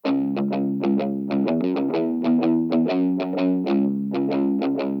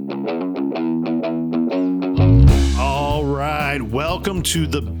welcome to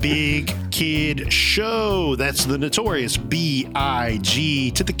the Big Kid Show. That's the notorious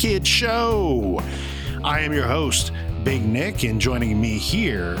B-I-G to the Kid Show. I am your host, Big Nick, and joining me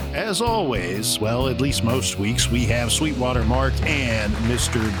here, as always, well, at least most weeks, we have Sweetwater Mark and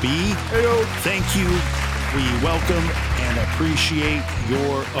Mr. B. Heyo. Thank you. We welcome and appreciate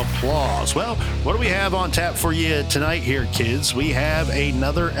your applause. Well, what do we have on tap for you tonight here, kids? We have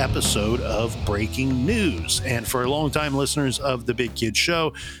another episode of Breaking News. And for longtime listeners of the Big Kid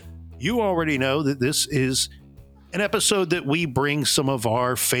Show, you already know that this is an episode that we bring some of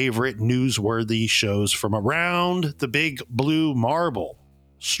our favorite newsworthy shows from around the big blue marble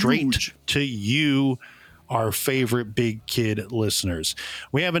straight to you, our favorite Big Kid listeners.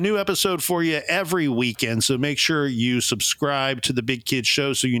 We have a new episode for you every weekend, so make sure you subscribe to the Big Kid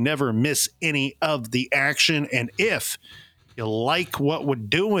Show so you never miss any of the action. And if you like what we're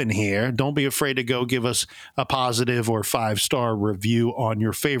doing here, don't be afraid to go give us a positive or 5-star review on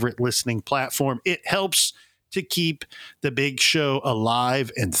your favorite listening platform. It helps to keep the big show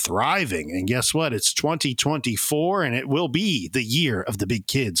alive and thriving. And guess what? It's 2024 and it will be the year of the big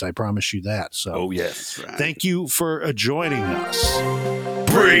kids. I promise you that. So Thank you for joining us.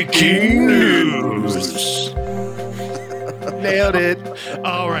 Breaking news. Nailed it.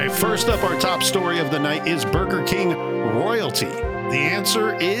 All right. First up, our top story of the night is Burger King royalty. The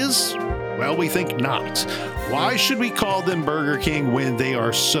answer is, well, we think not. Why should we call them Burger King when they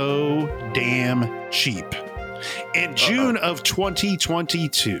are so damn cheap? In June of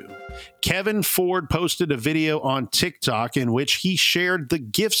 2022, Kevin Ford posted a video on TikTok in which he shared the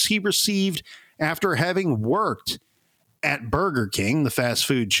gifts he received after having worked at Burger King, the fast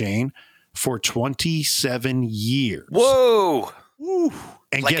food chain, for 27 years. Whoa. Ooh.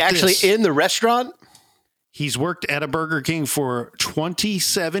 And like actually this, in the restaurant? He's worked at a Burger King for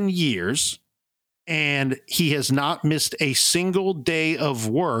 27 years, and he has not missed a single day of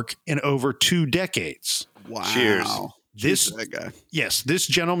work in over 2 decades. Wow. Cheers. That guy. Yes, this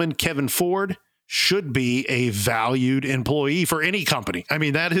gentleman, Kevin Ford, should be a valued employee for any company. I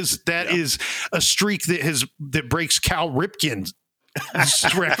mean, that is a streak that breaks Cal Ripken's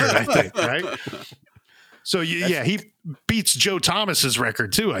record, I think, right? So he beats Joe Thomas's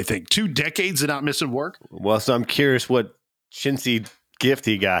record too, I think. 2 decades of not missing work. Well, so I'm curious what chintzy gift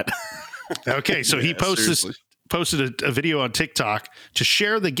he got. Okay, so he posted a video on TikTok to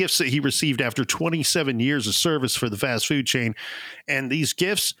share the gifts that he received after 27 years of service for the fast food chain. And these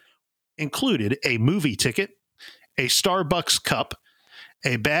gifts included a movie ticket, a Starbucks cup,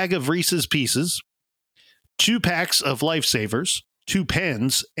 a bag of Reese's Pieces, 2 packs of Lifesavers, 2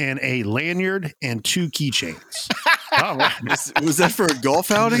 pens, and a lanyard and 2 keychains. Oh, wow. Was that for a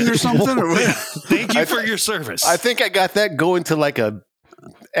golf outing or something? Or what? Thank you for your service. I think I got that going to like a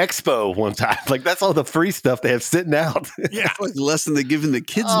expo one time. Like that's all the free stuff they have sitting out. Yeah, that's like the lesson they're giving the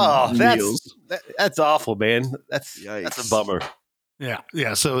kids. Meals. That's awful, man. That's a bummer.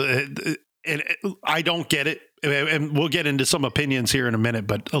 Yeah. So I don't get it, and we'll get into some opinions here in a minute,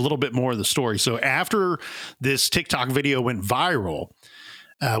 but a little bit more of the story. So after this TikTok video went viral,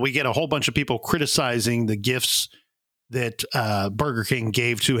 we get a whole bunch of people criticizing the gifts that Burger King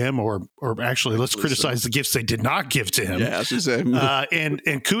gave to him, or actually, let's criticize the gifts they did not give to him. Yeah,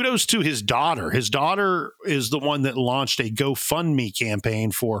 and kudos to his daughter. His daughter is the one that launched a GoFundMe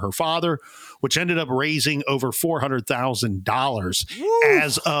campaign for her father, which ended up raising over $400,000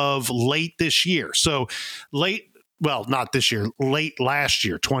 as of late this year. So not this year, late last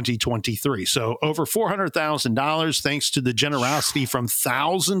year, 2023. So over $400,000 thanks to the generosity from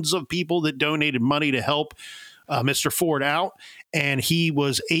thousands of people that donated money to help Mr. Ford out, and he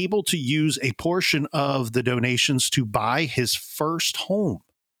was able to use a portion of the donations to buy his first home.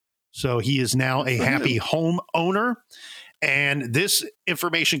 So he is now a happy home owner, and this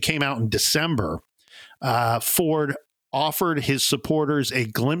information came out in December. Ford offered his supporters a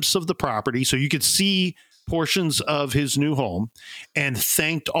glimpse of the property so you could see portions of his new home, and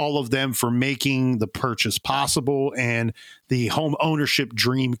thanked all of them for making the purchase possible and the home ownership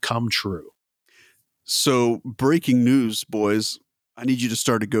dream come true. So, breaking news, boys. I need you to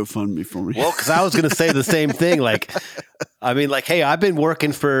start a GoFundMe for me. Well, because I was going to say the same thing. Hey, I've been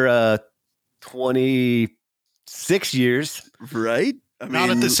working for 26 years. Right?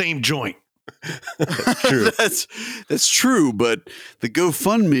 Not at the same joint. True. That's true, but the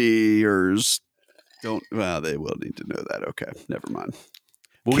GoFundMeers don't. Well, they will need to know that. Okay, never mind.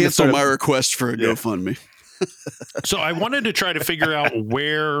 Cancel my request for a GoFundMe. So I wanted to try to figure out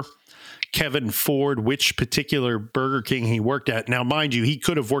where Kevin Ford which particular Burger King he worked at. Now, mind you, he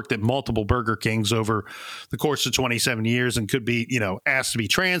could have worked at multiple Burger Kings over the course of 27 years and could be, asked to be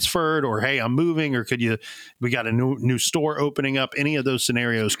transferred, or, hey, I'm moving, or we got a new store opening up. Any of those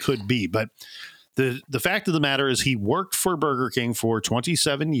scenarios could be. But the fact of the matter is he worked for Burger King for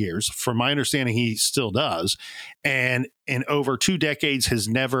 27 years. From my understanding, he still does. And in over 2 decades has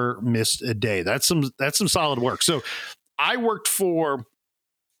never missed a day. That's some solid work. So I worked for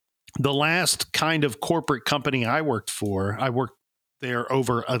the last kind of corporate company I worked there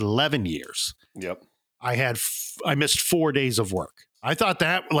over 11 years. Yep. I missed 4 days of work. I thought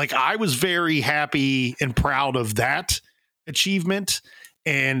that, I was very happy and proud of that achievement.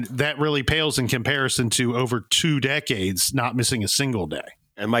 And that really pales in comparison to over 2 decades not missing a single day.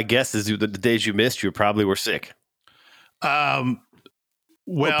 And my guess is the days you missed, you probably were sick.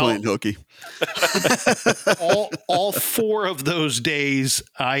 Well, playing hooky. all 4 of those days,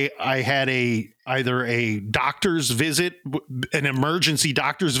 I had either a doctor's visit, an emergency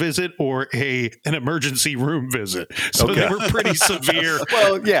doctor's visit, or an emergency room visit. So they were pretty severe.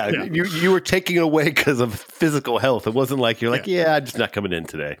 Well, yeah. You were taking it away because of physical health. It wasn't like you're like, I'm just not coming in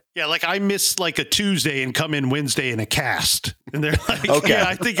today. Yeah, I missed a Tuesday and come in Wednesday in a cast. And they're like, okay,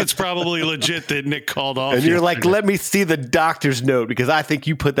 I think it's probably legit that Nick called off. And you're like, let me see the doctor's note because I think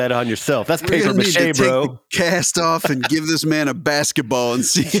you put that on yourself. That's paper mache, bro. Take the cast off and give this man a basketball and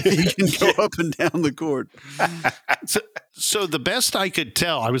see if he can go up and down the court. So the best I could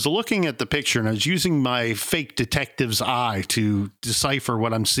tell, I was looking at the picture and I was using my fake detective's eye to decipher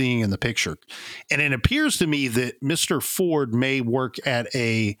what I'm seeing in the picture. And it appears to me that Mr. Ford may work at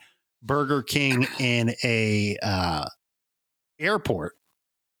a Burger King in a airport.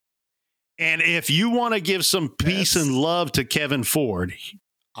 And if you want to give some peace and love to Kevin Ford,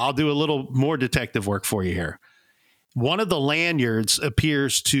 I'll do a little more detective work for you here. One of the lanyards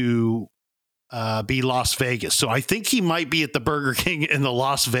appears to be Las Vegas. So I think he might be at the Burger King in the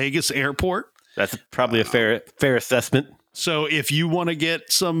Las Vegas airport. That's probably a fair assessment. So if you want to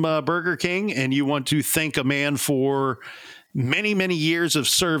get some Burger King and you want to thank a man for many, many years of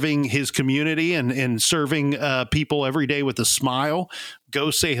serving his community and serving people every day with a smile, go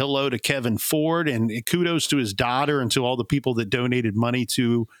say hello to Kevin Ford, and kudos to his daughter and to all the people that donated money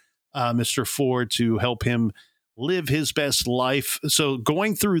to Mr. Ford to help him live his best life. So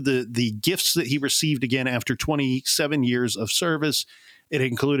going through the gifts that he received again after 27 years of service, it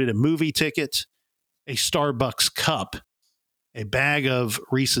included a movie ticket, a Starbucks cup, a bag of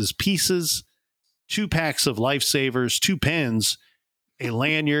Reese's Pieces, 2 packs of Lifesavers, 2 pens, a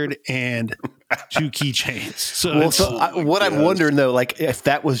lanyard, and 2 keychains. So, what I'm wondering though, if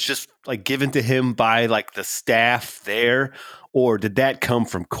that was just given to him by the staff there, or did that come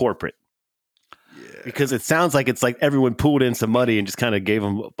from corporate? Yeah. Because it sounds like it's everyone pooled in some money and just kind of gave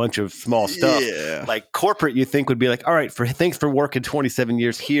him a bunch of small stuff. Yeah. Corporate, you think would be all right, thanks for working 27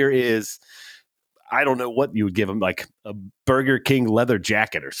 years. Here is, I don't know what you would give him, a Burger King leather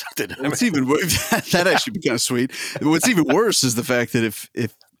jacket or something. What's even worse, that actually be kind of sweet. What's even worse is the fact that if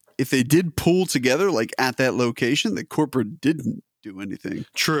they did pool together, at that location, the corporate didn't do anything.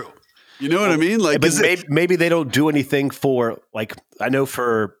 True. You know what I mean? Maybe they don't do anything for, I know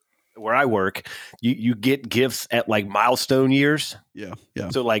for where I work, you get gifts at milestone years. Yeah. Yeah.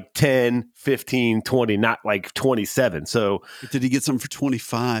 So 10, 15, 20, not 27. So did he get something for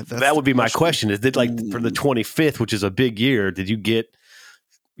 25? That would be my question. Is it for the 25th, which is a big year, did you get,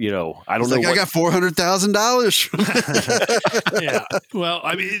 I don't know. I got $400,000. Yeah. Well,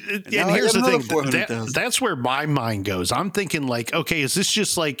 I mean, and here's the thing. That's where my mind goes. I'm thinking okay, is this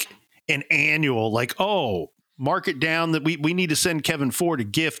just an annual, mark it down that we need to send Kevin Ford a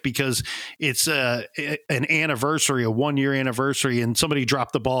gift because it's an anniversary, a 1-year anniversary, and somebody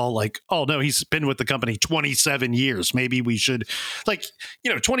dropped the ball oh no, he's been with the company 27 years. Maybe we should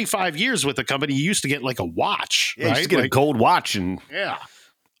 25 years with the company, you used to get a watch, right? You just get a gold watch and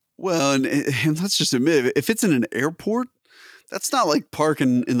Well, and let's just admit, if it's in an airport, that's not like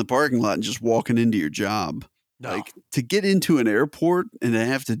parking in the parking lot and just walking into your job. No. To get into an airport and to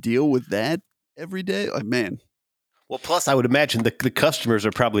have to deal with that every day, man. Well, plus I would imagine the customers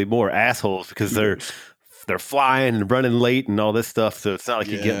are probably more assholes because they're flying and running late and all this stuff. So it's not like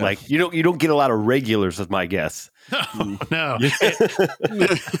you get you don't get a lot of regulars, is my guess. No.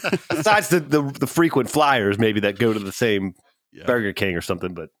 Besides the frequent flyers, maybe that go to the same Burger King or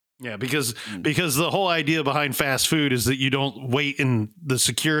something, but. Yeah, because the whole idea behind fast food is that you don't wait in the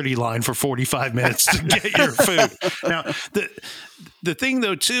security line for 45 minutes to get your food. Now, the thing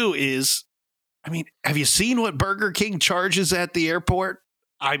though too is, have you seen what Burger King charges at the airport?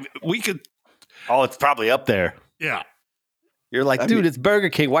 Oh, it's probably up there. Yeah. You're like, dude, it's Burger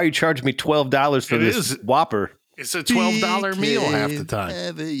King. Why are you charging me $12 for this Whopper? It's a $12 meal half the time.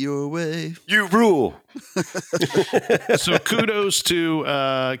 Have it your way. You rule. So kudos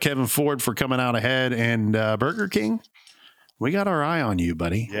to Kevin Ford for coming out ahead, and Burger King. We got our eye on you,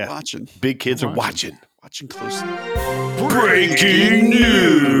 buddy. Yeah. Watching. Big kids are watching. Watching closely. Breaking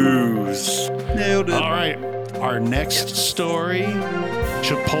news. Nailed it. All right. Our next story,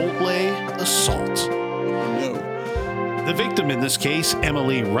 Chipotle assault. No. The victim in this case,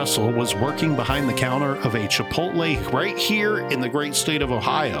 Emily Russell, was working behind the counter of a Chipotle right here in the great state of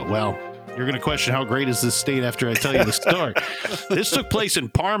Ohio. Well, you're going to question how great is this state after I tell you the story. This took place in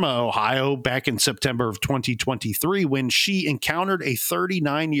Parma, Ohio, back in September of 2023 when she encountered a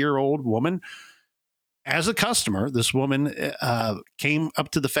 39-year-old woman as a customer. This woman came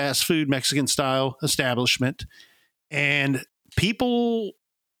up to the fast food Mexican-style establishment, and people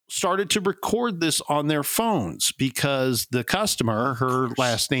started to record this on their phones because the customer, her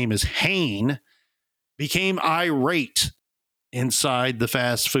last name is Hain, became irate inside the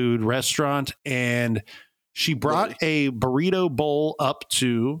fast food restaurant, and she brought a burrito bowl up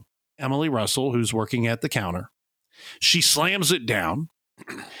to Emily Russell, who's working at the counter. She slams it down,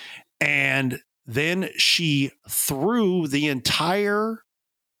 and then she threw the entire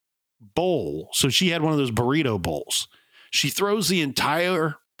bowl. So she had one of those burrito bowls. She throws the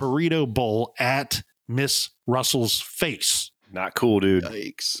entire burrito bowl at Miss Russell's face. Not cool, dude.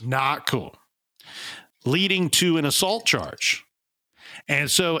 Yikes. Not cool. Leading to an assault charge. And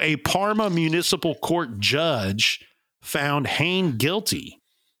so a Parma municipal court judge found Hain guilty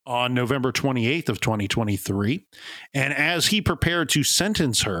on November 28th of 2023. And as he prepared to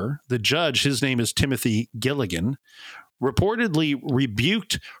sentence her, the judge, his name is Timothy Gilligan, reportedly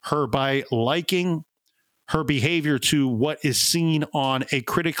rebuked her by liking her behavior to what is seen on a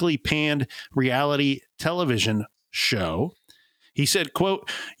critically panned reality television show. He said,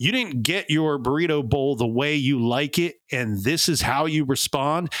 quote, "You didn't get your burrito bowl the way you like it, and this is how you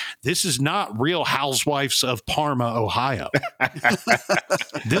respond. This is not Real Housewives of Parma, Ohio.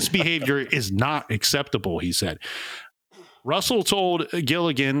 This behavior is not acceptable," he said. Russell told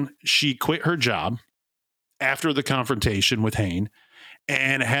Gilligan she quit her job after the confrontation with Hain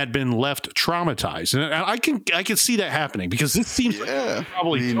and had been left traumatized. And I can see that happening because this seems like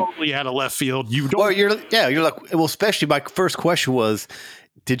probably totally out of left field. You don't. Well, you're like, well, especially my first question was,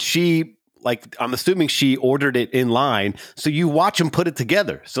 did she, like, I'm assuming she ordered it in line. So you watch them put it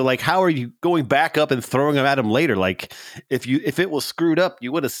together. So like, how are you going back up and throwing them at them later? Like if it was screwed up,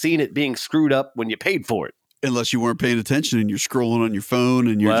 you would have seen it being screwed up when you paid for it. Unless you weren't paying attention and you're scrolling on your phone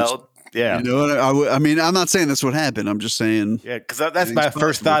and you're just. Yeah. You know, I mean, I'm not saying that's what happened. I'm just saying. Yeah, because that's my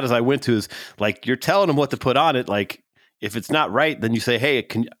first thought as I went to is like, you're telling them what to put on it. Like, if it's not right, then you say, hey,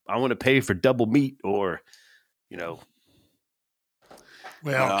 I want to pay for double meat or, you know.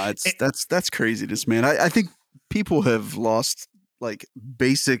 Well, that's craziness, man. I think people have lost like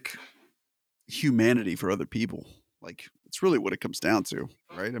basic humanity for other people. Like, it's really what it comes down to,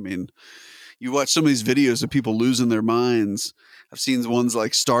 right? I mean, you watch some of these videos of people losing their minds. I've seen ones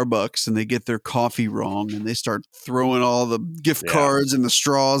like Starbucks and they get their coffee wrong and they start throwing all the gift cards and the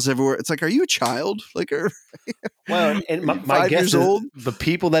straws everywhere. It's like, are you a child? Like, well, and my guess is the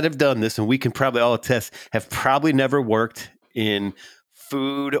people that have done this, and we can probably all attest, have probably never worked in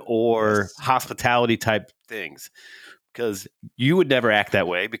food or hospitality type things, because you would never act that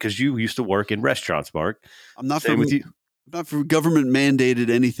way because you used to work in restaurants, Mark. I'm not for government mandated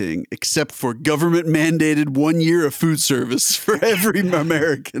anything except for government mandated 1 year of food service for every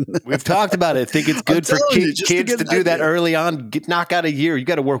American. We've talked about it. I think it's good for kids to do that early on. Knock out a year. You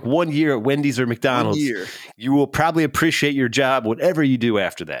got to work 1 year at Wendy's or McDonald's. 1 year. You will probably appreciate your job, whatever you do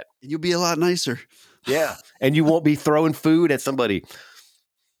after that. And you'll be a lot nicer. Yeah. And you won't be throwing food at somebody.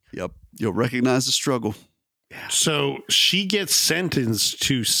 Yep. You'll recognize the struggle. So she gets sentenced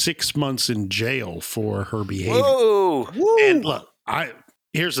to 6 months in jail for her behavior. Whoa. And look,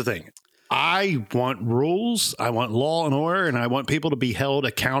 here's the thing. I want rules, I want law and order, and I want people to be held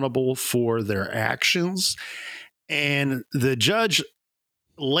accountable for their actions. And the judge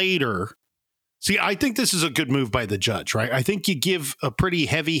later, I think this is a good move by the judge, right? I think you give a pretty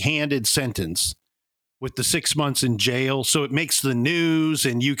heavy-handed sentence with the 6 months in jail, so it makes the news,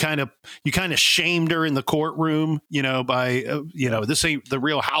 and you kind of shamed her in the courtroom, by this ain't the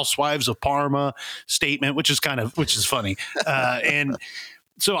Real Housewives of Parma statement, which is funny, and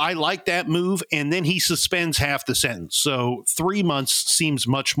so I like that move. And then he suspends half the sentence, so 3 months seems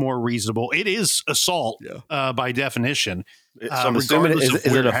much more reasonable. It is assault by definition. So I'm assuming is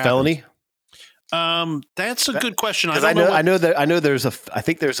it a felony? That's a good question. I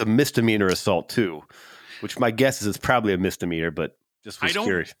think there's a misdemeanor assault too. which my guess is it's probably a misdemeanor, but just was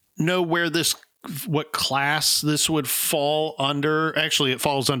curious. Know what class this would fall under. Actually, it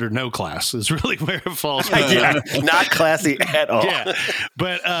falls under no class is really where it falls. Yeah, not classy at all. Yeah,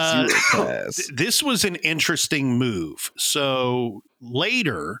 but this was an interesting move. So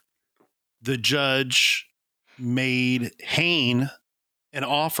later, the judge made Hain an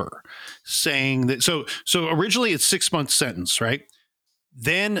offer saying that so originally it's 6 month sentence, right?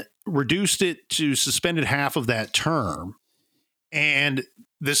 Then reduced it to suspended half of that term. And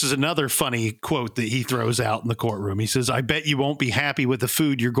this is another funny quote that he throws out in the courtroom. He says, "I bet you won't be happy with the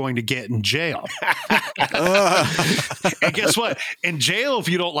food you're going to get in jail." And guess what? In jail, if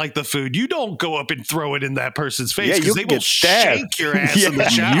you don't like the food, you don't go up and throw it in that person's face because they will shake your ass in the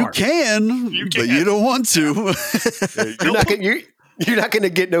shower. You can, but you don't want to. You're not going to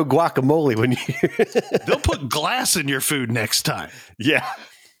get no guacamole when you. They'll put glass in your food next time. Yeah.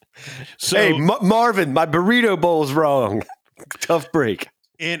 So, hey, Marvin, my burrito bowl's wrong. Tough break.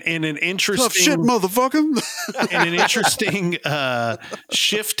 In an interesting tough shit, motherfucker. In an interesting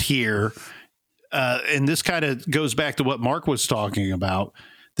shift here, and this kind of goes back to what Mark was talking about.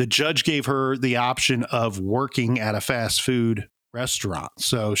 The judge gave her the option of working at a fast food restaurant.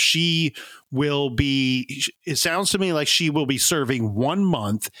 So she will be, it sounds to me like she will be serving 1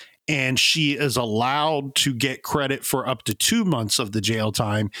 month, and she is allowed to get credit for up to 2 months of the jail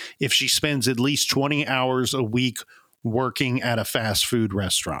time if she spends at least 20 hours a week working at a fast food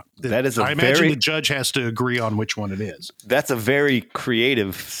restaurant. That is I imagine the judge has to agree on which one it is. That's a very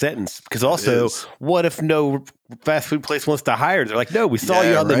creative sentence, because also, what if no fast food place wants to hire? They're like, no, we saw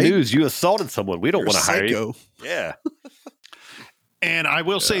you on the news. You assaulted someone. We don't want to hire you. Yeah. And I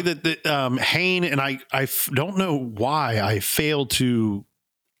will say that Hain, and I don't know why I failed to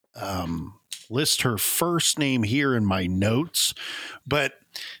list her first name here in my notes, but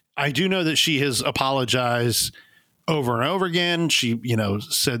I do know that she has apologized over and over again. She,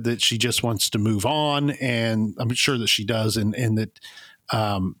 said that she just wants to move on, and I'm sure that she does. And that,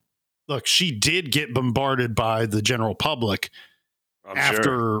 look, she did get bombarded by the general public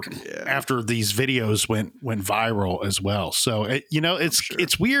after these videos went viral as well. So,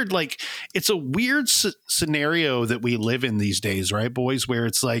 it's weird. Like, it's a weird scenario that we live in these days, right, boys, where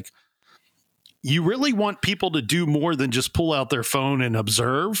it's like, you really want people to do more than just pull out their phone and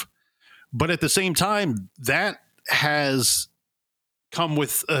observe. But at the same time, that has come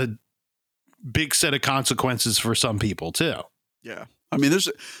with a big set of consequences for some people too. Yeah. I mean,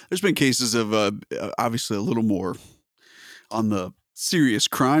 there's been cases of obviously a little more on the serious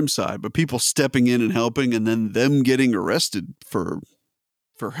crime side, but people stepping in and helping, and then them getting arrested for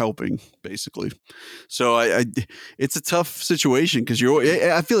helping, basically. So it's a tough situation, because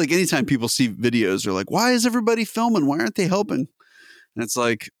I feel like anytime people see videos, they're like, why is everybody filming? Why aren't they helping? And it's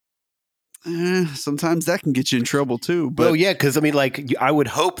like, sometimes that can get you in trouble too. But because I mean, like, I would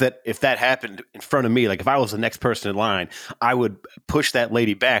hope that if that happened in front of me, like if I was the next person in line, I would push that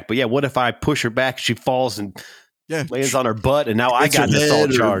lady back. But what if I push her back, she falls and lands on her butt, and now I got an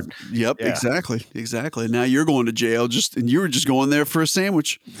assault charge? Yep, exactly. Now you're going to jail, and you were just going there for a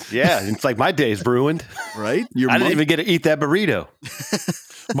sandwich. Yeah, it's like my day's ruined. Right? I didn't even get to eat that burrito.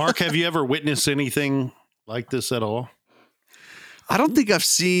 Mark, have you ever witnessed anything like this at all? I don't think I've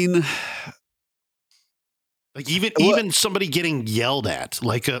seen, like, even somebody getting yelled at,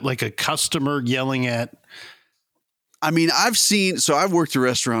 like a customer yelling at. I mean, I've worked at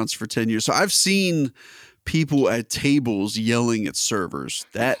restaurants for 10 years, so I've seen people at tables yelling at servers.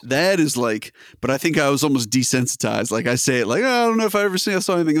 That is like, but I think I was almost desensitized. Like, I say it like, I don't know if I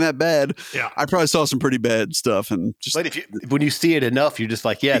saw anything that bad. Yeah, I probably saw some pretty bad stuff, and just. But when you see it enough, you're just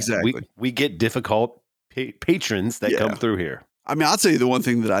like, exactly. we get difficult patrons that come through here. I mean, I'll tell you the one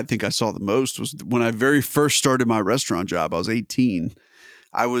thing that I think I saw the most was when I very first started my restaurant job. I was 18.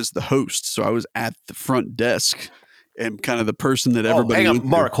 I was the host, so I was at the front desk and kind of the person that everybody. Hang on,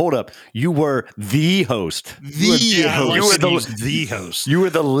 Mark, hold up. You were the host. You were the host. You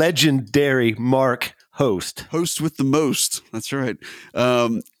were the legendary Mark host. Host with the most. That's right.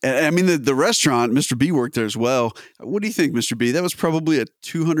 And I mean, the restaurant, Mr. B worked there as well. What do you think, Mr. B? That was probably a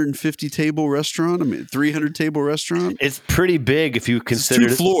 250 table restaurant. I mean, 300 table restaurant. It's pretty big if you consider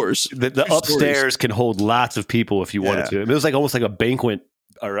 2 floors. The upstairs can hold lots of people if you wanted to. I mean, it was like almost like a banquet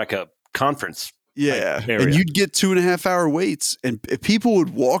or like a conference. Yeah. Area. And you'd get 2.5 hour waits, and people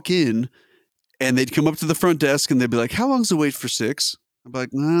would walk in and they'd come up to the front desk and they'd be like, how long's the wait for 6? I'd be like,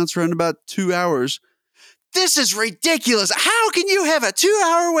 it's around about 2 hours. This is ridiculous. How can you have a 2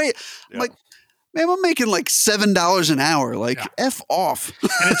 hour wait? I'm like, man, I'm making like $7 an hour. Like, F off.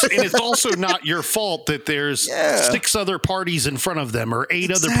 And it's also not your fault that there's 6 other parties in front of them or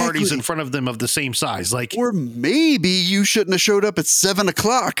 8 other parties in front of them of the same size. Like, or maybe you shouldn't have showed up at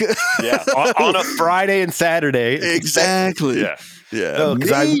 7:00. Yeah, on a Friday and Saturday. Exactly. Yeah. Yeah. No,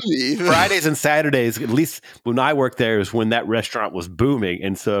 maybe. Fridays and Saturdays, at least when I worked there, is when that restaurant was booming.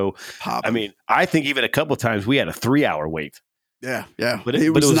 And so, Poppin'. I mean, I think even a couple of times we had a 3-hour wait. Yeah. Yeah. But it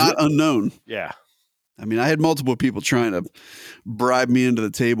was not unknown. Yeah. I mean, I had multiple people trying to bribe me into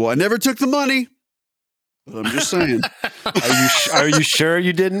the table. I never took the money, but I'm just saying. Are you sure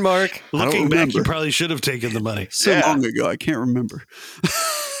you didn't, Mark? Looking back, you probably should have taken the money. So long ago, I can't remember.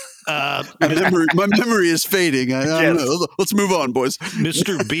 My memory is fading. I don't know. Let's move on, boys.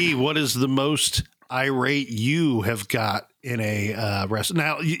 Mr. B, what is the most irate you have got in a restaurant?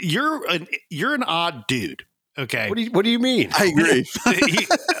 Now, you're an odd dude. Okay. What do you mean? I agree.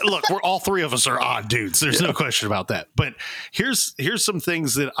 Look, we're all 3 of us are odd dudes. There's no question about that. But here's some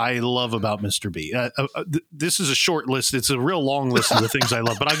things that I love about Mr. B. This is a short list. It's a real long list of the things I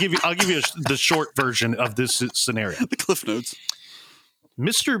love. But I'll give you the short version of this scenario. The Cliff Notes.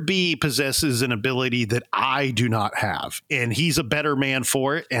 Mr. B possesses an ability that I do not have, and he's a better man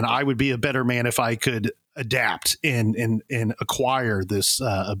for it. And I would be a better man if I could adapt and acquire this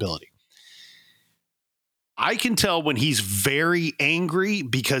ability. I can tell when he's very angry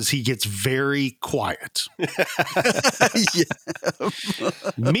because he gets very quiet.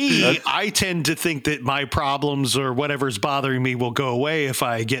 Me, I tend to think that my problems or whatever's bothering me will go away if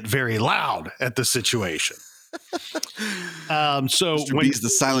I get very loud at the situation. So Mr. when B's the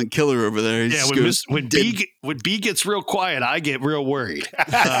silent killer over there. When B gets real quiet, I get real worried.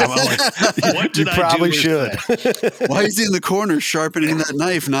 I'm like, what did you I probably do should. Why is he in the corner sharpening that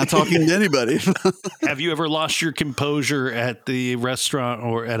knife, not talking to anybody? Have you ever lost your composure at the restaurant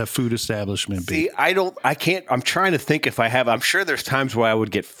or at a food establishment? B? See, I can't. I'm trying to think if I have. I'm sure there's times where I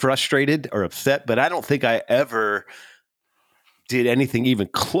would get frustrated or upset, but I don't think I ever did anything even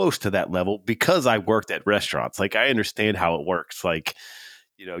close to that level because I worked at restaurants. Like, I understand how it works. Like,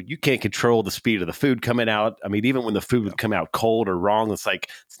 you can't control the speed of the food coming out. I mean, even when the food would come out cold or wrong, it's like,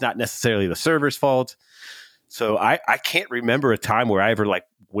 it's not necessarily the server's fault. So I can't remember a time where I ever like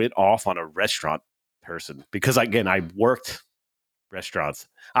went off on a restaurant person because, again, I worked restaurants.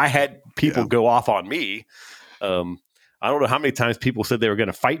 I had people go off on me. I don't know how many times people said they were going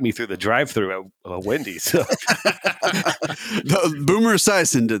to fight me through the drive-thru at Wendy's. No, Boomer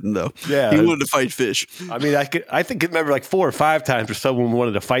Esiason didn't, though. Yeah, he wanted to fight fish. I mean, I remember like 4 or 5 times where someone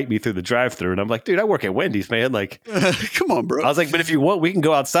wanted to fight me through the drive-thru, and I'm like, dude, I work at Wendy's, man. Like, come on, bro. I was like, but if you want, we can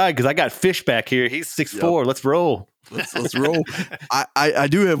go outside because I got fish back here. He's 6'4". Let's roll. Let's roll. I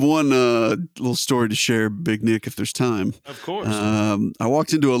do have one little story to share, Big Nick, if there's time. Of course. I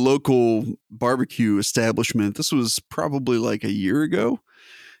walked into a local barbecue establishment. This was probably like a year ago.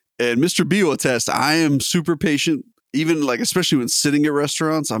 And Mr. B will attest, I am super patient. Even like, especially when sitting at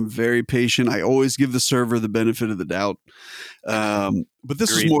restaurants, I'm very patient. I always give the server the benefit of the doubt. But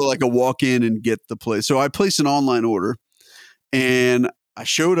this was more like a walk in and get the place. So I placed an online order and I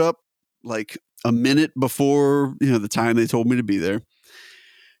showed up like a minute before, the time they told me to be there.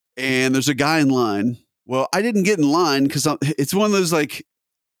 And there's a guy in line. Well, I didn't get in line because it's one of those like,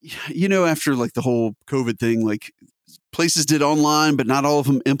 after like the whole COVID thing, like places did online, but not all of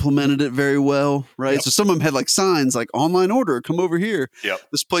them implemented it very well. Right. Yep. So some of them had like signs like online order, come over here. Yep.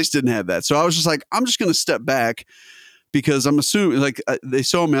 This place didn't have that. So I was just like, I'm just going to step back because I'm assuming like they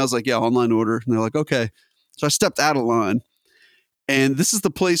saw me. I was like, yeah, online order. And they're like, okay. So I stepped out of line. And this is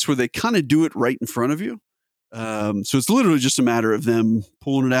the place where they kind of do it right in front of you. So it's literally just a matter of them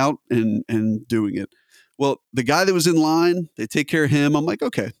pulling it out and doing it. Well, the guy that was in line, they take care of him. I'm like,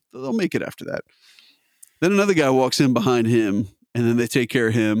 okay, they'll make it after that. Then another guy walks in behind him, and then they take care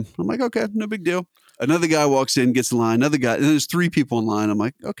of him. I'm like, okay, no big deal. Another guy walks in, gets in line. Another guy, and there's 3 people in line. I'm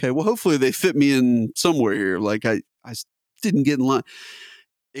like, okay, well, hopefully they fit me in somewhere here. Like I didn't get in line.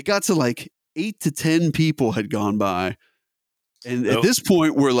 It got to like 8 to 10 people had gone by. And at this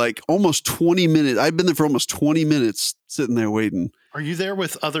point, we're like almost 20 minutes. I've been there for almost 20 minutes sitting there waiting. Are you there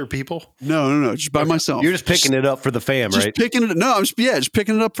with other people? No. Just by myself. You're just picking it up for the fam, right? Picking it. No, just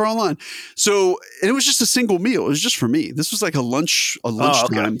picking it up for online. So it was just a single meal. It was just for me. This was like a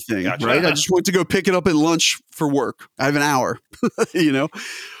lunchtime thing, Gotcha. right? I just went to go pick it up at lunch for work. I have an hour,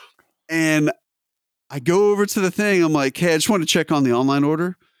 and I go over to the thing. I'm like, hey, I just want to check on the online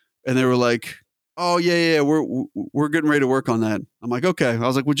order. And they were like, oh yeah, we're getting ready to work on that. I'm like, okay. I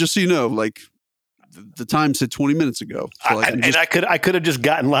was like, well, just so you know, like the time said 20 minutes ago. So like, I could have just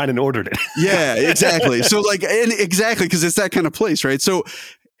got in line and ordered it. Yeah, exactly. So like, and exactly, because it's that kind of place, right? So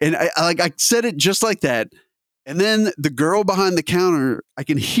And I said it just like that. And then the girl behind the counter, I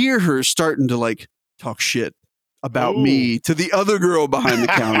can hear her starting to like talk shit about me to the other girl behind the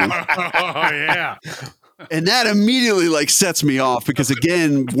counter. Oh, yeah. And that immediately like sets me off because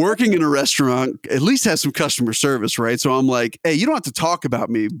again, working in a restaurant at least has some customer service, right? So I'm like, hey, you don't have to talk about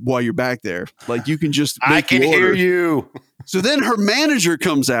me while you're back there. Like you can just I can hear you. So then her manager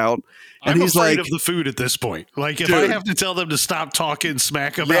comes out and I'm he's afraid like, of the food at this point. Like if Dude. I have to tell them to stop talking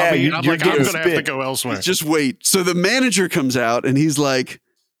smack about me, I'm going to have to go elsewhere. just wait. So the manager comes out and he's like,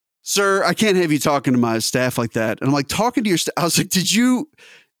 sir, I can't have you talking to my staff like that. And I'm like, talking to your staff. I was like, did you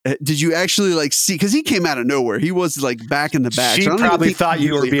actually like see? Because he came out of nowhere. He was like back in the back. She So I don't even probably think thought he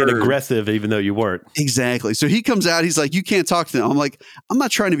you were really being heard. aggressive, even though you weren't. Exactly. So he comes out. He's like, you can't talk to them. I'm like, I'm not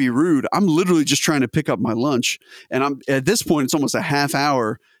trying to be rude. I'm literally just trying to pick up my lunch. And I'm at this point, it's almost a half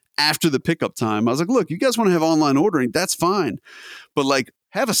hour after the pickup time. I was like, look, you guys want to have online ordering? That's fine. But like,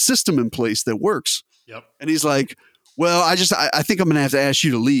 have a system in place that works. Yep. And he's like, well, I think I'm going to have to ask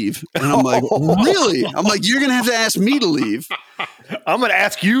you to leave. And I'm like, really? I'm like, you're going to have to ask me to leave. I'm going to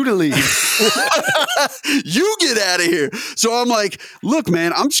ask you to leave. You get out of here. So I'm like, look,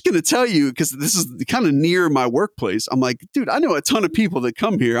 man, I'm just going to tell you because this is kind of near my workplace. I'm like, dude, I know a ton of people that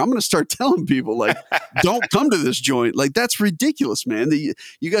come here. I'm going to start telling people like, don't come to this joint. Like, that's ridiculous, man.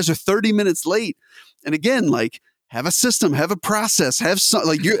 You guys are 30 minutes late. And again, like, have a system, have a process, have some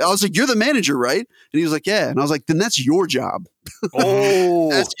like I was like, you're the manager, right? And he was like, yeah. And I was like, then that's your job. Oh,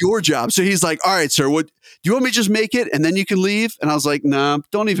 That's your job. So he's like, all right, sir, what do you want me to just make it and then you can leave? And I was like, nah,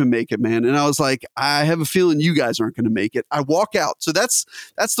 don't even make it, man. And I was like, I have a feeling you guys aren't going to make it. I walk out. So that's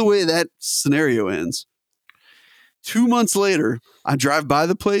the way that scenario ends. 2 months later, I drive by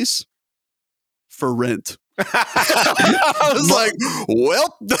the place for rent. I was like,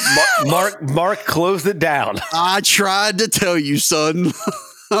 well, Mark closed it down. I tried to tell you, son.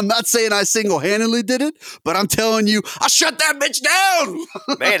 I'm not saying I single-handedly did it, but I'm telling you, I shut that bitch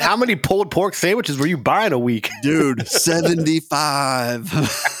down. Man, how many pulled pork sandwiches were you buying a week? Dude, 75.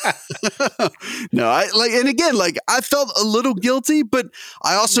 No, and again, like I felt a little guilty, but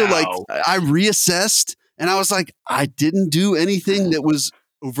I also I reassessed and I was like, I didn't do anything that was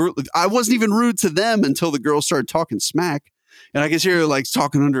overtly. I wasn't even rude to them until the girl started talking smack. And I could hear her like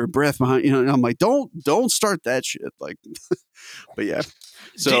talking under her breath behind, and I'm like, don't start that shit. Like, but yeah.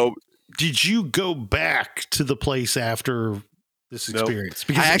 So did you go back to the place after this experience?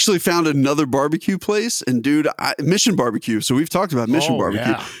 Because I actually found another barbecue place, and dude, Mission Barbecue. So we've talked about Mission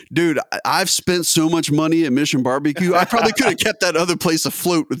Barbecue. Yeah. Dude, I've spent so much money at Mission Barbecue. I probably could have kept that other place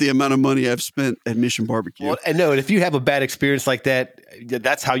afloat with the amount of money I've spent at Mission Barbecue. Well, and no, and if you have a bad experience like that,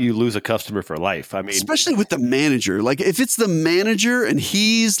 that's how you lose a customer for life. I mean, especially with the manager. Like if it's the manager and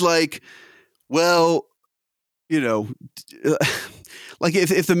he's like, well, you know, like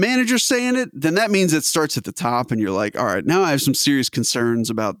if the manager's saying it, then that means it starts at the top and you're like, all right, now I have some serious concerns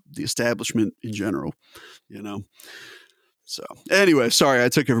about the establishment in general, you know? So anyway, sorry, I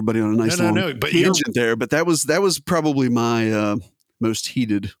took everybody on a nice tangent there, but that was probably my most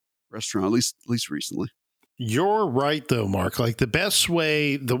heated restaurant, at least recently. You're right though, Mark. Like the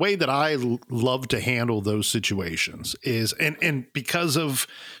way that I love to handle those situations is, and because of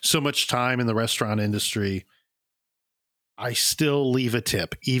so much time in the restaurant industry, I still leave a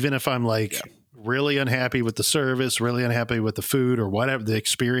tip, even if I'm like really unhappy with the service, really unhappy with the food or whatever, the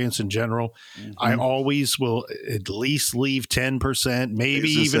experience in general. Mm-hmm. I always will at least leave 10%, maybe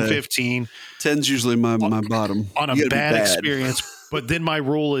even 15. 10's usually my bottom. On a bad experience. But then my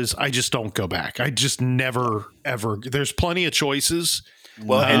rule is I just don't go back. I just never, ever. There's plenty of choices.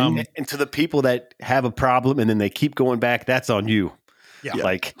 Well, and to the people that have a problem and then they keep going back, that's on you. Yeah.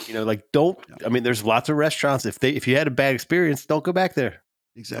 Like, you know, like don't, I mean, there's lots of restaurants. If you had a bad experience, don't go back there.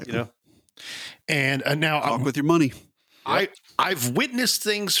 Exactly. You know? And now talk with your money. I've witnessed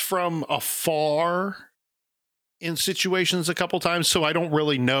things from afar in situations a couple times, so I don't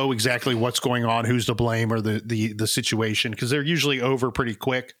really know exactly what's going on, who's to blame or the situation, because they're usually over pretty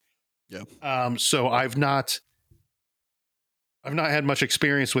quick. Yeah. So I've not had much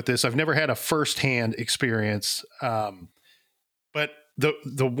experience with this. I've never had a firsthand experience. But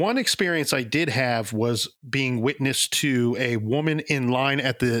the one experience I did have was being witness to a woman in line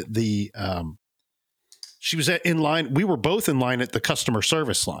at she was in line. We were both in line at the customer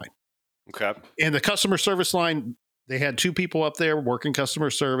service line. Okay. And the customer service line, they had two people up there working customer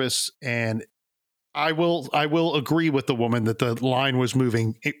service. And I will agree with the woman that the line was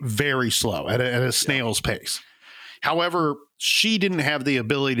moving very slow at a snail's pace. However, she didn't have the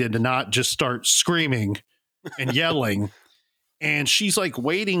ability to not just start screaming and yelling and she's like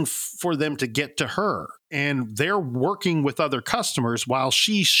waiting for them to get to her, and they're working with other customers while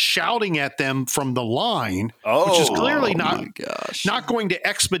she's shouting at them from the line, which is clearly not going to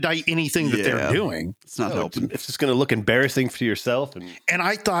expedite anything that they're doing. It's not helping. It's just going to look embarrassing for yourself. And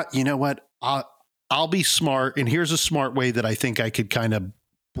I thought, you know what? I'll be smart. And here's a smart way that I think I could kind of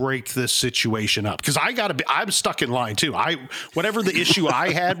break this situation up, because I'm stuck in line too. Whatever the issue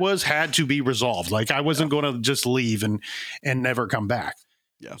I had to be resolved. Like I wasn't going to just leave and never come back.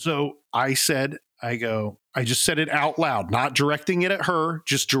 Yeah. So I just said it out loud, not directing it at her,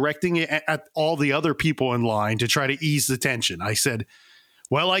 just directing it at all the other people in line to try to ease the tension. I said,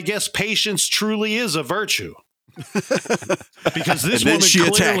 well, I guess patience truly is a virtue. Because this woman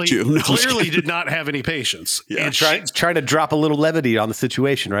clearly did not have any patience. Yeah. And trying to drop a little levity on the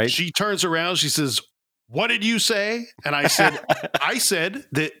situation, right? She turns around, she says, "What did you say?" And I said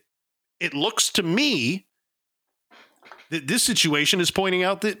that it looks to me that this situation is pointing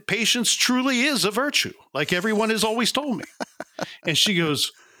out that patience truly is a virtue, like everyone has always told me. And she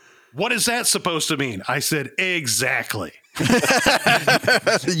goes, "What is that supposed to mean?" I said, "Exactly."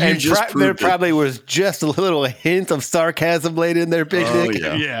 There probably was just a little hint of sarcasm laid in there, Big Nick.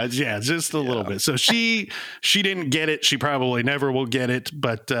 Yeah, just a little bit. So she didn't get it. She probably never will get it.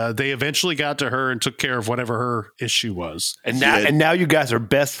 But they eventually got to her and took care of whatever her issue was. And now you guys are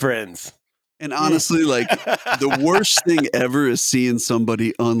best friends. And honestly, like the worst thing ever is seeing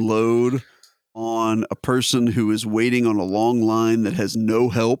somebody unload on a person who is waiting on a long line that has no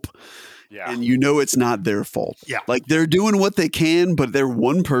help. Yeah. And you know it's not their fault. Yeah. Like they're doing what they can, but they're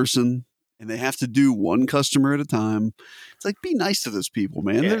one person and they have to do one customer at a time. It's like, be nice to those people,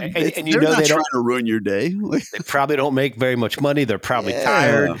 man. Yeah. They're not trying to ruin your day. They probably don't make very much money. They're probably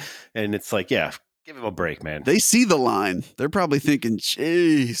tired. And it's like, give them a break, man. They see the line. They're probably thinking,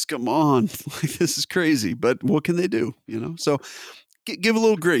 jeez, come on. Like, this is crazy. But what can they do? So give a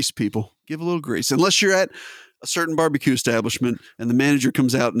little grace, people. Give a little grace. Unless you're at a certain barbecue establishment and the manager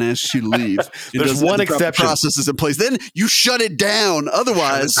comes out and asks you to leave. There's one exception. Processes in place. Then you shut it down.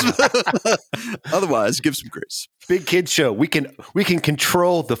 Otherwise, give some grace. Big Kid Show. We can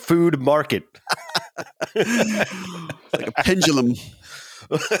control the food market. Like a pendulum.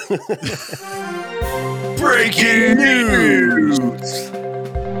 Breaking news.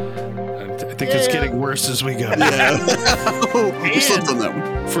 I think it's getting worse as we go. We slipped on that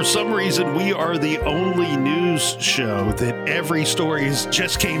one. For some reason, we are the only news show that every story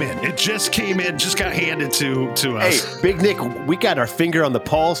just came in. It just came in, just got handed to us. Hey, Big Nick, we got our finger on the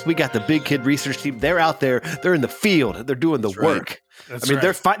pulse. We got the Big Kid research team. They're out there. They're in the field. They're doing the work. Right.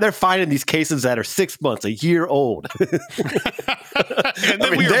 They're finding these cases that are 6 months, a year old. And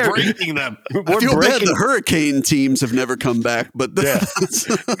then we are breaking them. I feel bad the hurricane teams have never come back, but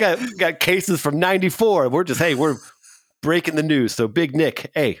we got cases from 94. We're breaking the news. So Big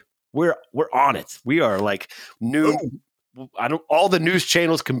Nick, hey, we're on it. We are like new. All the news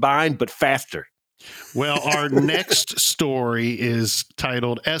channels combined, but faster. Well, our next story is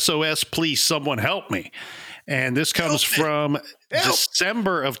titled "SOS, Please Someone Help Me." And this comes from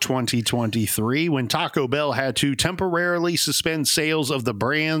December of 2023, when Taco Bell had to temporarily suspend sales of the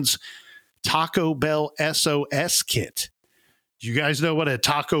brand's Taco Bell SOS kit. Do you guys know what a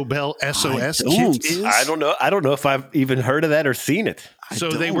Taco Bell SOS kit is? I don't know. I don't know if I've even heard of that or seen it.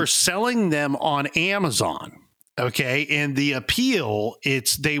 So they were selling them on Amazon. Okay. And the appeal,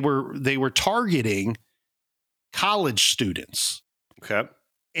 they were targeting college students. Okay.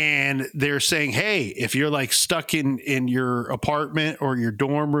 And they're saying, hey, if you're like stuck in your apartment or your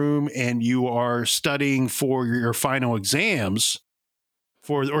dorm room and you are studying for your final exams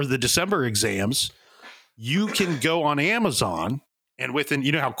or the December exams, you can go on Amazon, and within,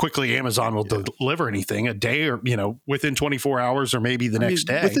 how quickly Amazon will deliver anything, a day or, within 24 hours or maybe the next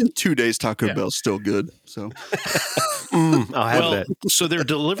day. Within 2 days, Taco Bell's still good. So I'll have that. So they're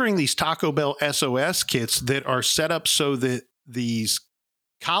delivering these Taco Bell SOS kits that are set up so that these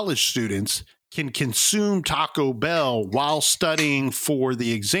college students can consume Taco Bell while studying for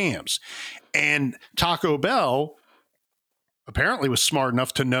the exams. And Taco Bell apparently was smart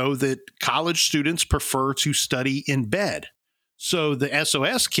enough to know that college students prefer to study in bed. So the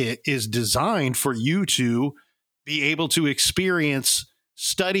SOS kit is designed for you to be able to experience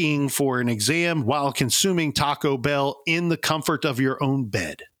studying for an exam while consuming Taco Bell in the comfort of your own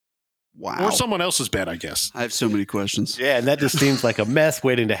bed. Wow. Or someone else's bed, I guess. I have so many questions. Yeah, and that just seems like a mess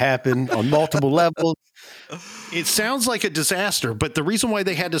waiting to happen on multiple levels. It sounds like a disaster, but the reason why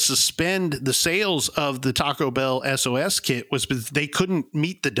they had to suspend the sales of the Taco Bell SOS kit was because they couldn't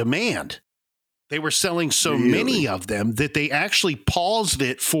meet the demand. They were selling so many of them that they actually paused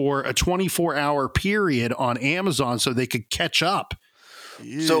it for a 24-hour period on Amazon so they could catch up.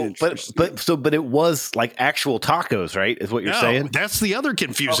 So, but it was like actual tacos, right? Is what you're saying? That's the other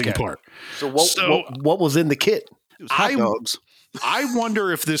confusing part. So what was in the kit? It was hot dogs. I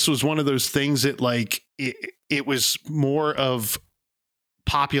wonder if this was one of those things that like it was more of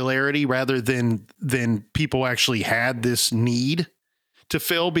popularity rather than people actually had this need to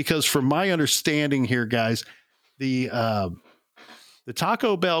fill, because from my understanding here, guys, the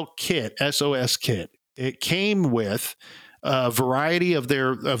Taco Bell kit, SOS kit, it came with a variety of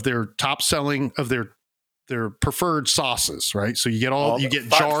their top selling of their preferred sauces, right? So you get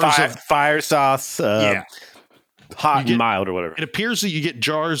jars of fire sauce, hot and mild or whatever. It appears that you get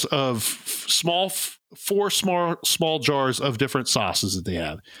jars of four small jars of different sauces that they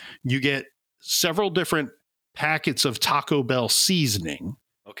have. You get several different packets of Taco Bell seasoning.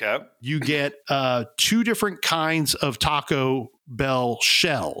 Okay. You get 2 different kinds of Taco Bell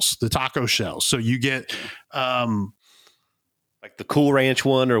shells, the taco shells. So you get like the Cool Ranch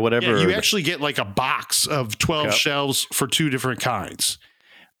one or whatever. Yeah, you actually get like a box of 12 shells for 2 different kinds.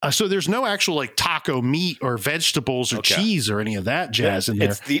 So there's no actual like taco meat or vegetables or cheese or any of that jazz in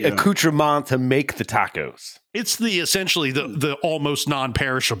there. It's the accoutrement to make the tacos. It's essentially the almost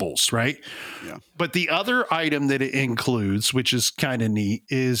non-perishables, right? Yeah. But the other item that it includes, which is kind of neat,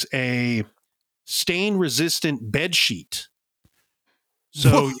 is a stain-resistant bed sheet.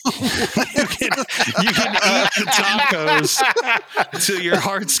 So you can eat the tacos to your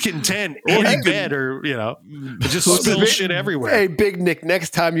heart's content in bed, or just spill shit everywhere. Hey, Big Nick,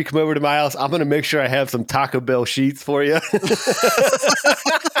 next time you come over to my house, I'm going to make sure I have some Taco Bell sheets for you.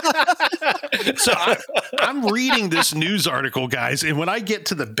 So I'm reading this news article, guys, and when I get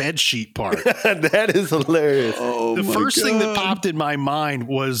to the bed sheet part, that is hilarious. The first thing that popped in my mind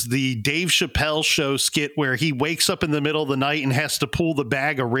was the Dave Chappelle show skit where he wakes up in the middle of the night and has to pull the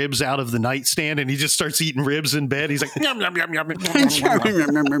bag of ribs out of the nightstand, and he just starts eating ribs in bed. He's like, yum, yum, yum, yum,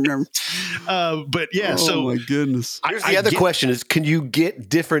 yum. But yeah, so my goodness. Here's the other question is, can you get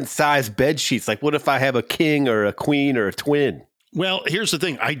different size bed sheets? Like, what if I have a king or a queen or a twin? Well, here's the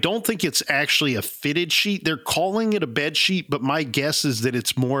thing. I don't think it's actually a fitted sheet. They're calling it a bed sheet, but my guess is that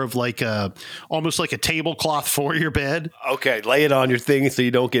it's more of like almost like a tablecloth for your bed. Okay, lay it on your thing so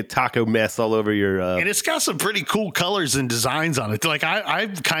you don't get taco mess all over your. And it's got some pretty cool colors and designs on it. Like I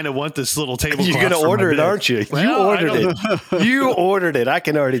kind of want this little tablecloth. You're gonna order it, aren't you? Well, you ordered it. You ordered it. I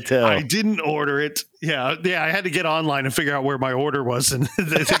can already tell. I didn't order it. Yeah. I had to get online and figure out where my order was, and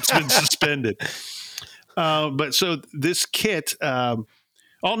it's been suspended. But so this kit, no,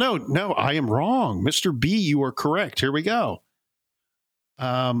 I am wrong. Mr. B, you are correct. Here we go.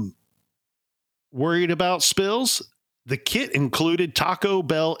 Worried about spills? The kit included Taco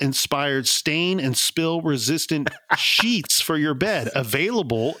Bell inspired stain and spill resistant sheets for your bed,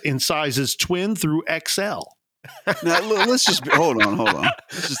 available in sizes twin through XL. Now, let's just hold on.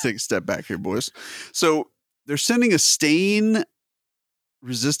 Let's just take a step back here, boys. So they're sending a stain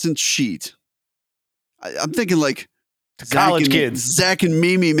resistant sheet. I'm thinking like college kids. Zach and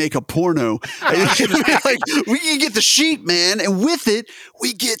Mimi make a porno. Like, we can get the sheet, man, and with it,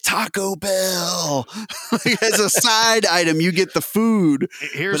 we get Taco Bell. Like, as a side item, you get the food.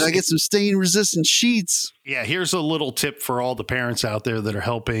 But I get some stain-resistant sheets. Yeah, here's a little tip for all the parents out there that are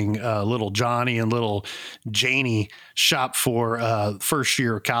helping little Johnny and little Janie shop for first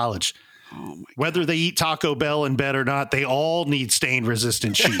year of college. Oh, whether they eat Taco Bell in bed or not, they all need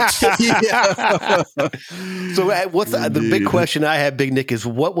stain-resistant sheets. So what's the big question I have, Big Nick, is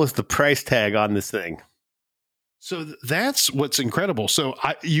what was the price tag on this thing? So that's what's incredible. So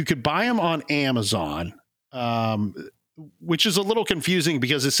you could buy them on Amazon, which is a little confusing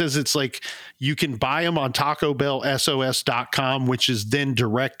because it says it's like you can buy them on TacoBellSOS.com, which is then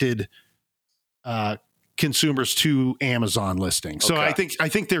directed consumers to Amazon listings. So I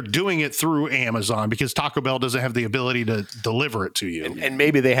think they're doing it through Amazon because Taco Bell doesn't have the ability to deliver it to you. And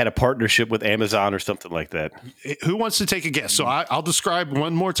maybe they had a partnership with Amazon or something like that. Who wants to take a guess? So I'll describe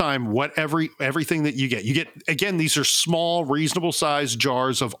one more time what everything that you get. You get, again, these are small, reasonable sized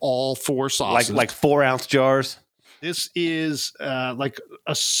jars of all 4 sauces. Like 4-ounce jars? This is like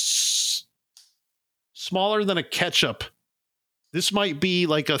a smaller than a ketchup. This might be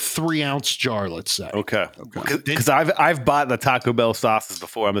like a 3-ounce jar, let's say. Okay. Because I've bought the Taco Bell sauces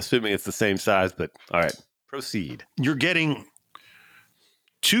before. I'm assuming it's the same size, but all right. Proceed. You're getting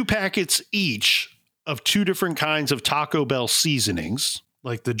 2 packets each of 2 different kinds of Taco Bell seasonings,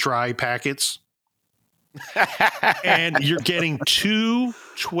 like the dry packets. And you're getting 2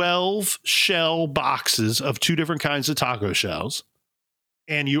 12-shell boxes of 2 different kinds of taco shells.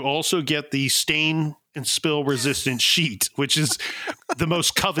 And you also get the stain and spill resistant sheet, which is the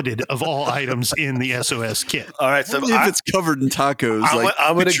most coveted of all items in the SOS kit. All right, so Only if it's covered in tacos.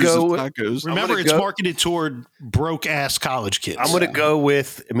 I'm going to go. Tacos. Remember, it's marketed toward broke ass college kids. I'm going to go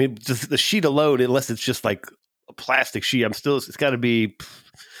with. I mean, just the sheet alone, unless it's just like a plastic sheet. It's got to be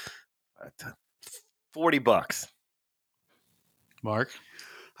 $40. Mark.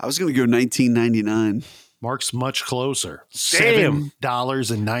 I was going to go $19.99. Mark's much closer. Damn.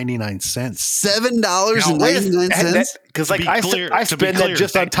 $7.99. $7.99. Because like I spend that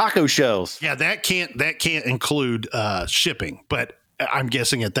just on taco shells. Yeah, that can't include shipping, but I'm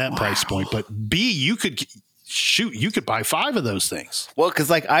guessing at that price point. But B, you could buy 5 of those things. Well, because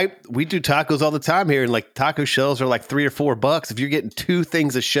like we do tacos all the time here, and like taco shells are like $3 or $4. If you're getting 2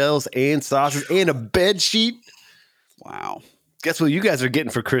 things of shells and sauces and a bed sheet, wow. Guess what you guys are getting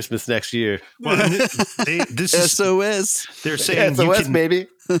for Christmas next year? Well, this is SOS. They're saying SOS, you can, baby.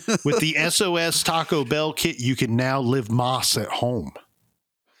 with the SOS Taco Bell kit, you can now live Moss at home.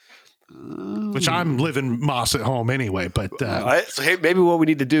 Which I'm living Moss at home anyway. But all right, so hey, maybe what we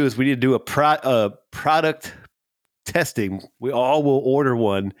need to do is we need to do a product testing. We all will order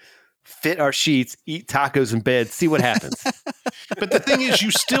one, fit our sheets, eat tacos in bed, see what happens. But the thing is,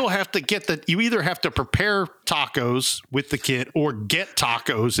 you still have to you either have to prepare tacos with the kit or get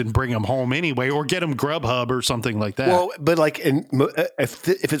tacos and bring them home anyway, or get them Grubhub or something like that. Well, but like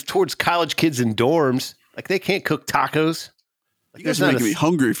if it's towards college kids in dorms, like they can't cook tacos. Like you guys are making me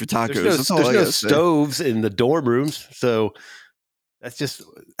hungry for tacos. There's no stoves in the dorm rooms. So that's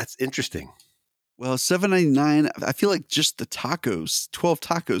interesting. Well, $7.99. I feel like just the tacos, 12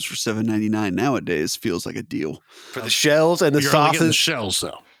 tacos for $7.99 nowadays feels like a deal for the shells and the You're sauces. only getting the shells,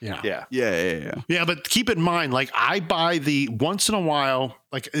 though. Yeah. Yeah. But keep in mind, like I buy the once in a while.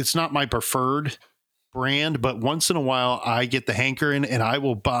 Like it's not my preferred brand, but once in a while I get the hankering, and I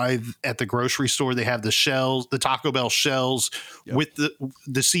will buy at the grocery store. They have the shells, the Taco Bell shells with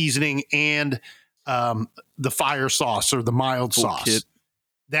the seasoning and the fire sauce or the mild sauce. Kit.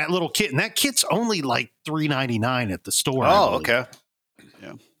 That little kit, and that kit's only like $3.99 at the store. Oh, okay.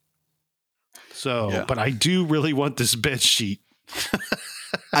 Yeah. So, but I do really want this bed sheet.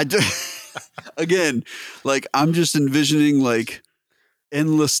 I do. Again, like I'm just envisioning like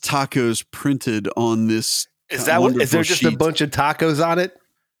endless tacos printed on this. Is there just a bunch of tacos on it?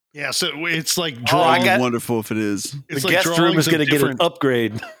 Yeah. So it's like wonderful if it is. It's the like guest room is going to get an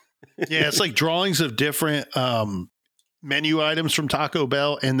upgrade. Yeah, it's like drawings of different menu items from Taco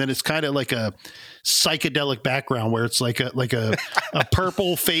Bell, and then it's kind of like a psychedelic background where it's like a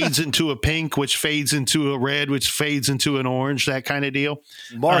purple fades into a pink, which fades into a red, which fades into an orange, that kind of deal.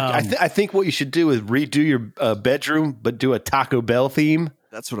 Mark, I think what you should do is redo your bedroom, but do a Taco Bell theme.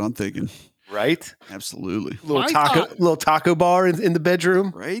 That's what I'm thinking. Right? Absolutely. Little taco bar in the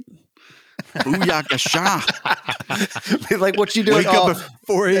bedroom. Right? Booyakasha. Like what you do? Wake up at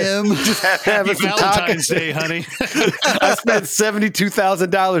 4 a.m. Just having some Valentine's tacos. Day, honey. I spent $72,000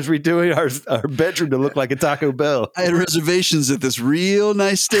 redoing our bedroom to look like a Taco Bell. I had reservations at this real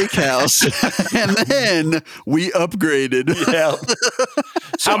nice steakhouse, and then we upgraded. Yeah.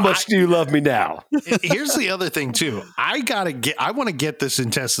 How much do you love me now? Here's the other thing too. I want to get this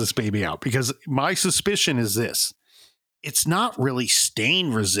and test this baby out, because my suspicion is this. It's not really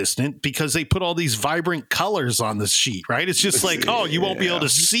stain resistant because they put all these vibrant colors on the sheet, right? It's just like, you won't be able to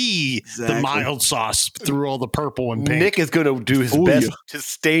see the mild sauce through all the purple and pink. Nick is going to do his best to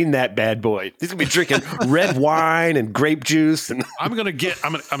stain that bad boy. He's going to be drinking red wine and grape juice. And I'm going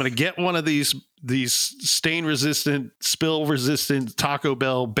to get one of these stain resistant, spill resistant Taco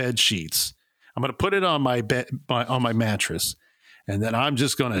Bell bed sheets. I'm going to put it on my on my mattress. And then I'm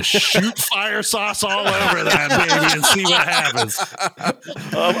just going to shoot fire sauce all over that baby and see what happens.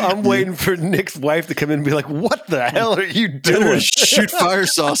 I'm waiting for Nick's wife to come in and be like, what the hell are you doing? Shoot fire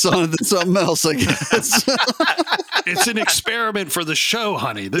sauce on it than something else, I guess. It's an experiment for the show,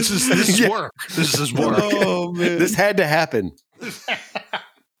 honey. This is work. This is work. Oh, man. This had to happen.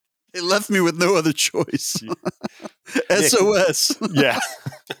 It left me with no other choice. SOS. Yeah.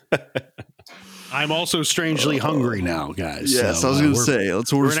 I'm also strangely hungry now, guys. Yes, so, I was going to say,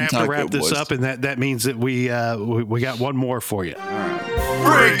 let's order we're some gonna have to wrap this boys. up, and that means that we got one more for you.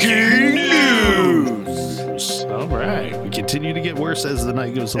 Breaking news. All right, we continue to get worse as the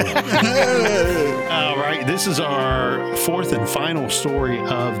night goes along. All right, this is our fourth and final story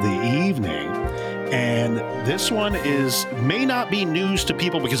of the evening. And this one may not be news to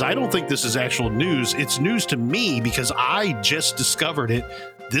people because I don't think this is actual news. It's news to me because I just discovered it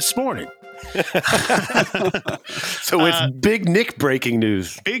this morning. So it's Big Nick breaking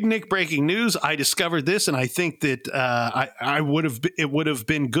news. Big Nick breaking news. I discovered this, and I think that it would have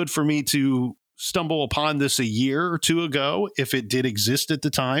been good for me to stumble upon this a year or two ago if it did exist at the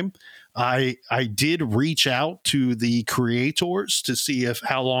time. I did reach out to the creators to see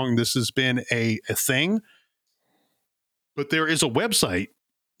how long this has been a thing. But there is a website,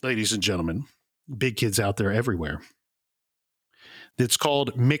 ladies and gentlemen, big kids out there everywhere, that's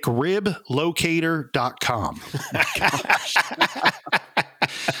called McRibLocator.com.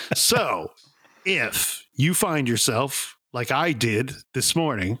 So if you find yourself, like I did this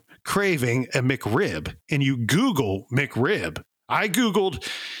morning, craving a McRib and you Google McRib, I Googled,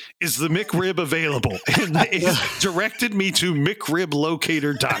 is the McRib available? And it directed me to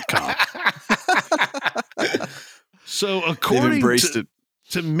McRibLocator.com. So according to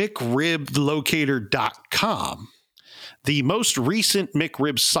McRibLocator.com, the most recent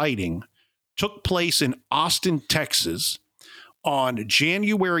McRib sighting took place in Austin, Texas on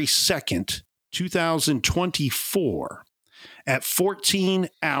January 2nd, 2024 at 14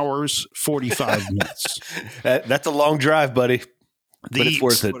 hours, 45 minutes. That's a long drive, buddy, but it's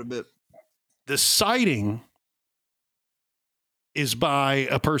worth it. Quite a bit. The sighting is by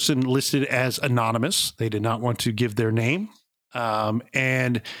a person listed as anonymous. They did not want to give their name.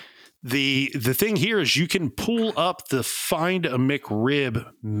 And the thing here is you can pull up the Find a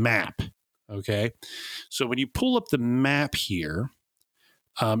McRib map. Okay. So when you pull up the map here,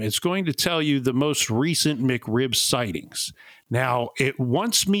 it's going to tell you the most recent McRib sightings. Now, it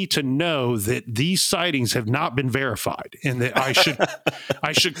wants me to know that these sightings have not been verified and that I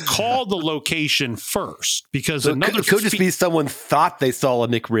should call the location first, because So it could just be someone thought they saw a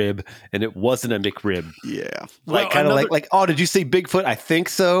McRib and it wasn't a McRib. Yeah. Like oh, did you see Bigfoot? I think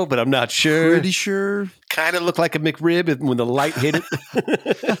so, but I'm not sure. Pretty sure. Kind of looked like a McRib when the light hit it.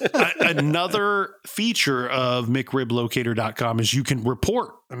 Another feature of McRibLocator.com is you can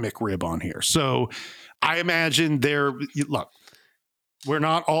report a McRib on here. So I imagine look, we're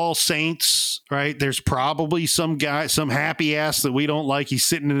not all saints, right? There's probably some guy, some happy ass that we don't like. He's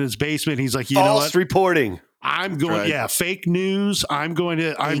sitting in his basement. He's like, False reporting. I'm going, right. Yeah, fake news. I'm going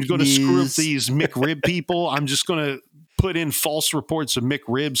to news. screw up these McRib people. I'm just going to put in false reports of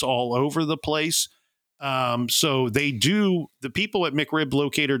McRibs all over the place. So the people at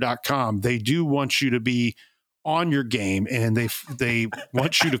McRibLocator.com, they do want you to be on your game, and they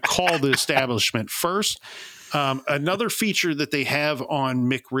want you to call the establishment first. Another feature that they have on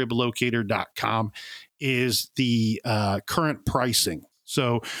McRibLocator.com is the current pricing.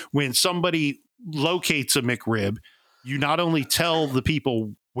 So when somebody locates a McRib, you not only tell the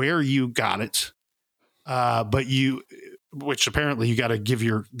people where you got it, but which apparently you got to give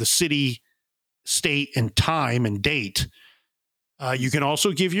the city, state, and time and date. You can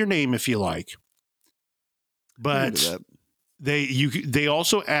also give your name if you like, but they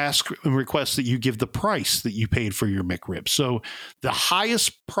also ask and request that you give the price that you paid for your McRib. So the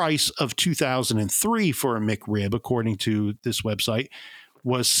highest price of 2003 for a McRib, according to this website,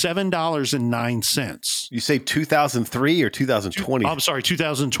 was $7.09. You say 2003 or 2020? I'm sorry,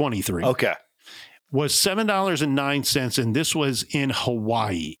 2023. Okay. Was $7.09, and this was in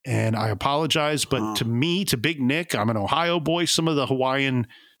Hawaii. And I apologize, but to Big Nick, I'm an Ohio boy. Some of the Hawaiian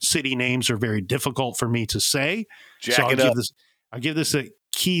city names are very difficult for me to say. I'll give this a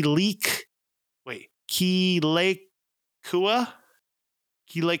Keilakua.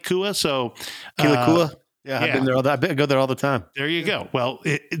 So Keilakua. Yeah, I've been there. I go there all the time. There you go. Well,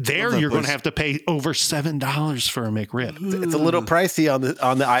 you're going to have to pay over $7 for a McRib. It's a little pricey on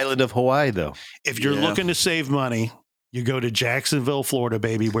the island of Hawaii, though. If you're looking to save money, you go to Jacksonville, Florida,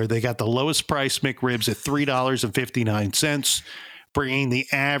 baby, where they got the lowest price McRibs at $3.59, bringing the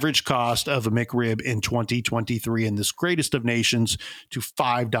average cost of a McRib in 2023 in this greatest of nations to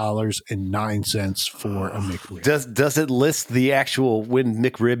 $5.09 for a McRib. Does it list the actual when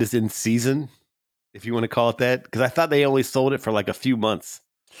McRib is in season, if you want to call it that? Because I thought they only sold it for like a few months.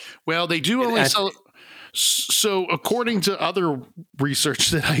 Well, they do only sell. So, according to other research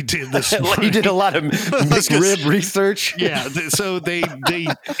that I did this morning, you did a lot of McRib research. Yeah. So they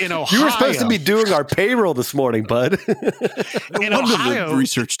in Ohio. You were supposed to be doing our payroll this morning, bud. In Ohio, the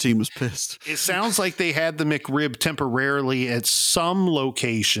research team was pissed. It sounds like they had the McRib temporarily at some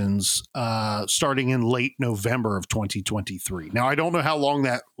locations starting in late November of 2023. Now, I don't know how long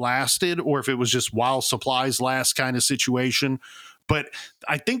that lasted, or if it was just while supplies last kind of situation. But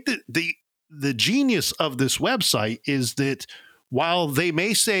I think that the genius of this website is that while they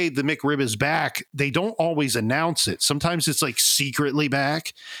may say the McRib is back, they don't always announce it. Sometimes it's like secretly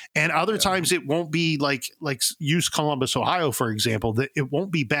back, and other times it won't be like use Columbus, Ohio, for example, that it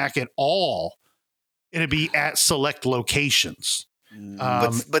won't be back at all. It'll be at select locations.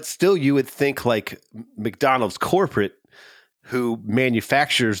 But still, you would think like McDonald's corporate, who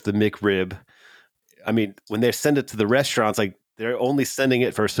manufactures the McRib. I mean, when they send it to the restaurants, like they're only sending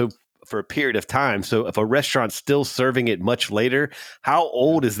it for a period of time. So if a restaurant's still serving it much later, how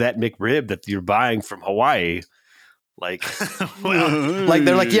old is that McRib that you're buying from Hawaii? Like, like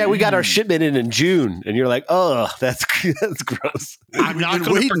they're like, yeah, we got our shipment in June, and you're like, oh, that's gross. I'm not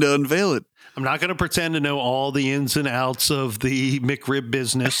waiting to unveil it. I'm not going to pretend to know all the ins and outs of the McRib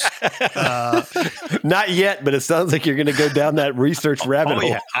business. Not yet, but it sounds like you're going to go down that research rabbit hole.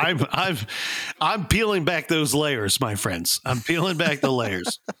 Yeah. I'm peeling back those layers, my friends. I'm peeling back the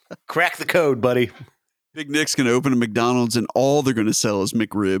layers. Crack the code, buddy. Big Nick's going to open a McDonald's, and all they're going to sell is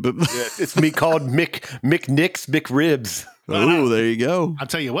McRib. It's me called McNick's McRibs. Oh, there you go. I'll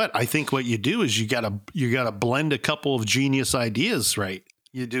tell you what. I think what you do is you gotta blend a couple of genius ideas, right?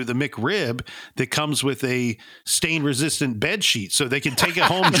 You do the McRib that comes with a stain-resistant bed sheet, so they can take it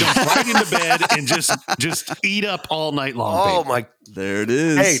home, jump right into bed, and just eat up all night long. Oh, baby. my! There it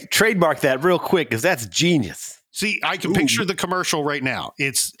is. Hey, trademark that real quick because that's genius. See, I can picture the commercial right now.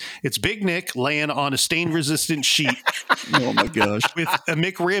 It's Big Nick laying on a stain-resistant sheet. Oh my gosh! With a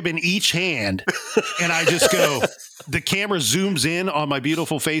McRib in each hand, and I just go. The camera zooms in on my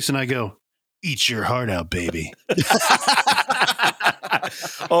beautiful face, and I go, "Eat your heart out, baby."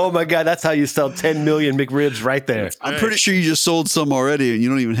 Oh my God, that's how you sell 10 million McRibs right there. I'm pretty sure you just sold some already, and you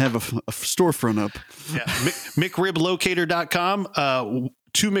don't even have a storefront up. Yeah, McRibLocator.com.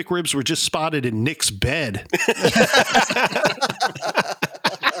 2 McRibs were just spotted in Nick's bed.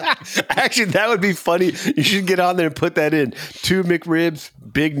 Actually, that would be funny. You should get on there and put that in. 2 McRibs,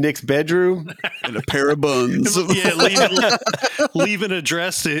 Big Nick's bedroom, and a pair of buns. Yeah, leave an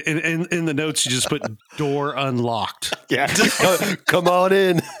address in the notes. You just put door unlocked. Yeah, come on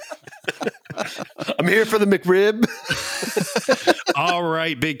in. I'm here for the McRib. All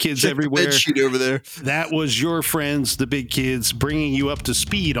right, big kids Check everywhere. The bed sheet over there. That was your friends, the big kids, bringing you up to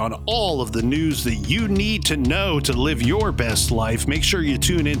speed on all of the news that you need to know to live your best life. Make sure you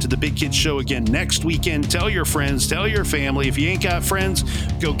tune into the Big Kids Show again next weekend. Tell your friends, tell your family. If you ain't got friends,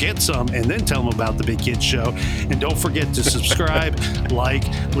 go get some and then tell them about the Big Kids Show. And don't forget to subscribe, like,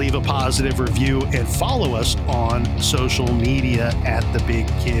 leave a positive review, and follow us on social media at the Big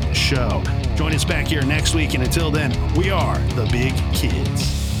Kid Show. Join us back here next week, and until then, we are the Big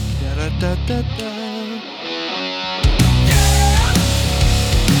Kids. Da, da, da, da, da.